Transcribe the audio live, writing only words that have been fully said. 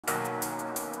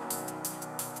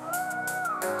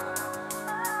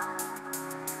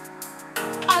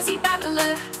Aussie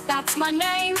battler, that's my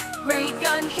name.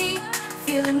 Raygun heat,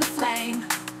 feeling the flame.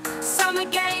 Summer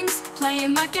games,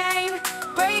 playing my game.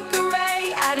 Break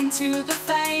array, adding to the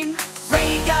fame.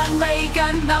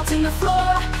 Raygun, melting the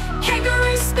floor.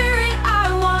 Kangaroo spirit,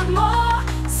 I want more.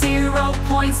 0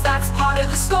 points, that's part of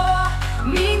the score.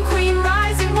 Mean queen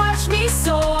rising, watch me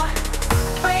soar.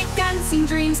 Breakdancing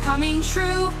dreams coming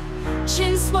true.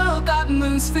 Chin swirl, got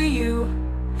moves for you.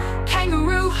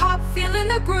 Kangaroo hop, feeling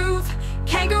the groove.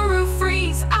 Kangaroo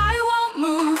freeze, I won't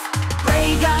move.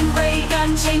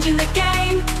 Raygun, changing the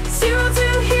game. 0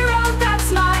 to hero,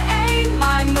 that's my aim.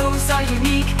 My moves are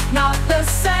unique, not the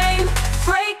same.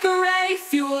 Break array,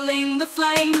 fueling the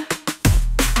flame.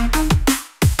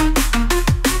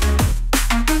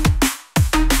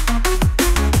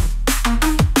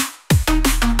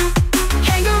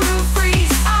 Kangaroo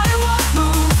freeze, I won't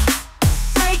move.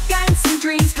 Breakdancing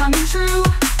dreams coming true.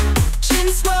 Chin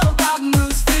swirl, got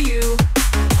moves for you.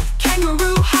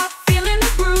 Kangaroo hop, feeling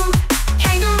the groove.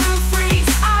 Kangaroo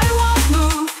freeze, I won't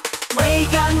move.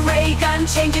 Raygun,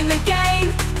 changing the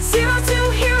game. 0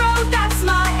 to hero, that's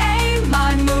my aim.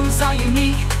 My moves are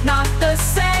unique, not the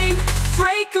same.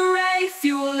 Break array,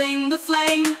 fueling the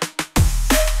flame.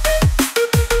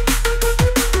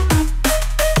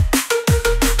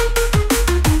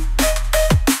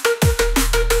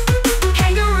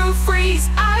 Kangaroo freeze,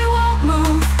 I won't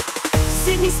move.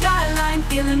 Sydney skyline,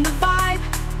 feeling the vibe.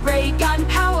 Raygun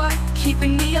power,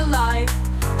 keeping me alive.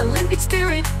 Olympic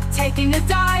spirit, taking a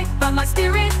dive. But my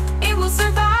spirit, it will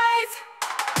survive.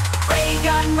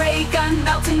 Raygun,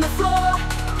 melting the floor.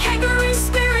 Kangaroo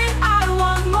spirit, I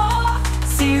want more.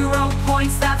 0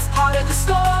 points, that's part of the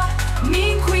score.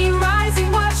 Mean queen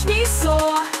rising, watch me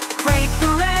soar. Break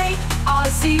array,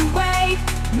 Aussie way.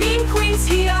 Mean queen's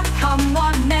here, come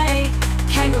on, nay.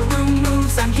 Kangaroo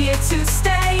moves, I'm here to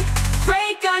stay.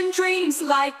 Raygun dreams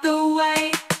light the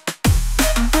way.